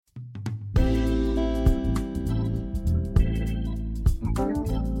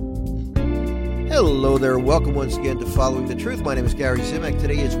Hello there. Welcome once again to Following the Truth. My name is Gary Zimak.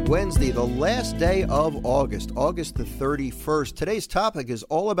 Today is Wednesday, the last day of August, August the 31st. Today's topic is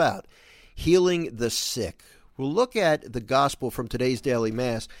all about healing the sick. We'll look at the gospel from today's daily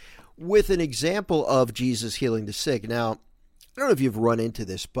mass with an example of Jesus healing the sick. Now, I don't know if you've run into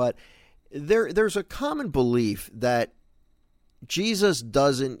this, but there's a common belief that Jesus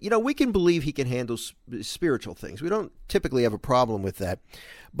doesn't, we can believe he can handle spiritual things. We don't typically have a problem with that.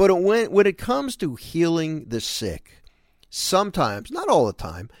 But when it comes to healing the sick, sometimes, not all the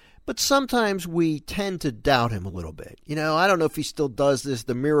time, but sometimes we tend to doubt him a little bit. I don't know if he still does this,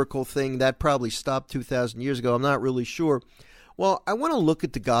 the miracle thing, that probably stopped 2,000 years ago. I'm not really sure. Well, I want to look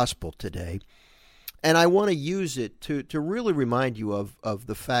at the gospel today, and I want to use it to really remind you of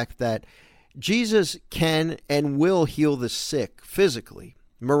the fact that Jesus can and will heal the sick physically,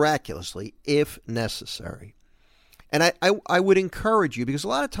 miraculously, if necessary. And I would encourage you, because a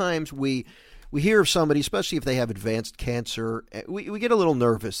lot of times we hear of somebody, especially if they have advanced cancer, we get a little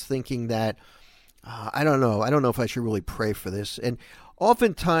nervous thinking that, I don't know if I should really pray for this. And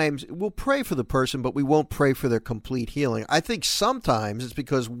oftentimes we'll pray for the person, but we won't pray for their complete healing. I think sometimes it's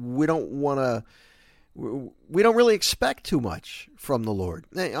because we don't really expect too much from the Lord.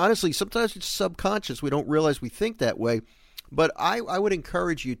 Honestly, sometimes it's subconscious. We don't realize we think that way. But I would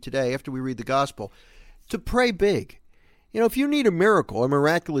encourage you today, after we read the gospel, to pray big. If you need a miracle, a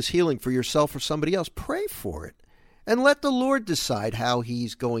miraculous healing for yourself or somebody else, pray for it. And let the Lord decide how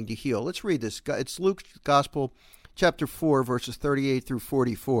he's going to heal. Let's read this. It's Luke's Gospel, chapter 4, verses 38 through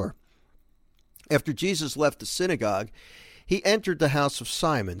 44. After Jesus left the synagogue, he entered the house of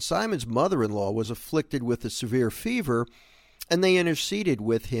Simon. Simon's mother-in-law was afflicted with a severe fever, and they interceded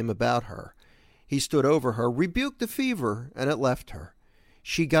with him about her. He stood over her, rebuked the fever, and it left her.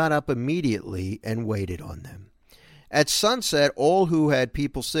 She got up immediately and waited on them. At sunset, all who had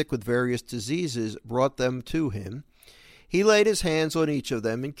people sick with various diseases brought them to him. He laid his hands on each of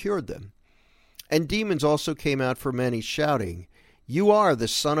them and cured them. And demons also came out for many, shouting, "You are the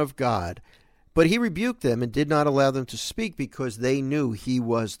Son of God." But he rebuked them and did not allow them to speak, because they knew he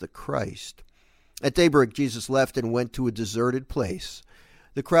was the Christ. At daybreak, Jesus left and went to a deserted place.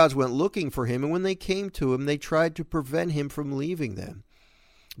 The crowds went looking for him, and when they came to him, they tried to prevent him from leaving them.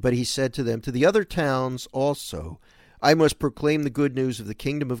 But he said to them, "To the other towns also I must proclaim the good news of the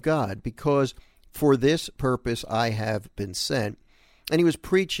kingdom of God, because for this purpose I have been sent." And he was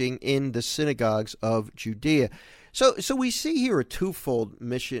preaching in the synagogues of Judea. So we see here a twofold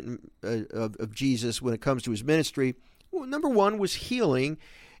mission of Jesus when it comes to his ministry. Well, number one was healing,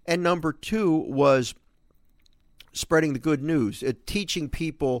 and number two was spreading the good news, teaching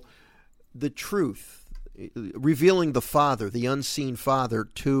people the truth, revealing the Father, the unseen Father,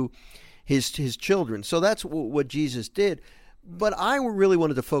 to his children. So that's what Jesus did. But I really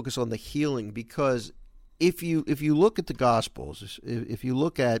wanted to focus on the healing, because if you look at the Gospels, if you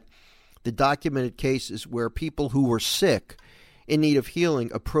look at the documented cases where people who were sick in need of healing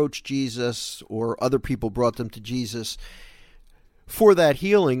approached Jesus, or other people brought them to Jesus for that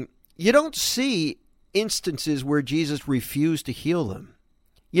healing, you don't see instances where Jesus refused to heal them.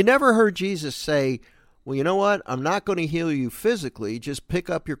 You never heard Jesus say, "Well, you know what? I'm not going to heal you physically. Just pick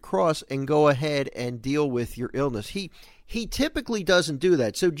up your cross and go ahead and deal with your illness." He typically doesn't do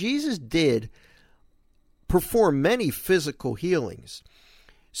that. So Jesus did perform many physical healings.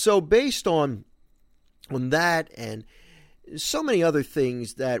 So based on that and so many other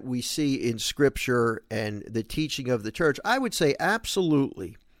things that we see in Scripture and the teaching of the church, I would say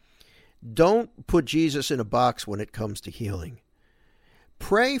absolutely don't put Jesus in a box when it comes to healing.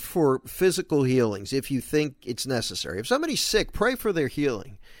 Pray for physical healings if you think it's necessary. If somebody's sick, pray for their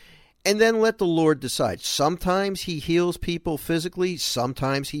healing. And then let the Lord decide. Sometimes he heals people physically,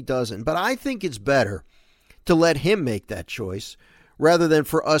 sometimes he doesn't. But I think it's better to let him make that choice rather than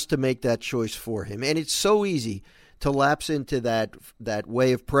for us to make that choice for him. And it's so easy to lapse into that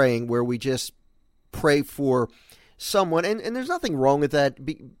way of praying where we just pray for someone. And there's nothing wrong with that.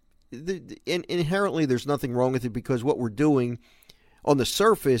 Inherently, there's nothing wrong with it, because what we're doing on the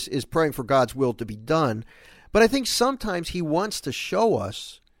surface is praying for God's will to be done. But I think sometimes he wants to show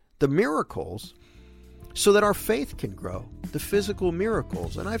us the miracles so that our faith can grow, the physical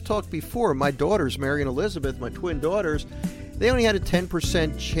miracles. And I've talked before, my daughters, Mary and Elizabeth, my twin daughters, they only had a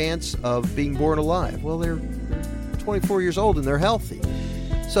 10% chance of being born alive. Well, they're 24 years old and they're healthy.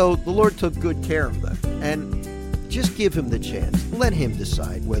 So the Lord took good care of them. And just give him the chance. Let him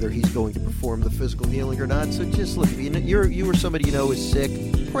decide whether he's going to perform the physical healing or not. So just look, you or somebody you know is sick,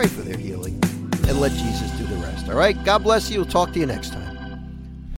 pray for their healing and let Jesus do the rest. All right? God bless you. We'll talk to you next time.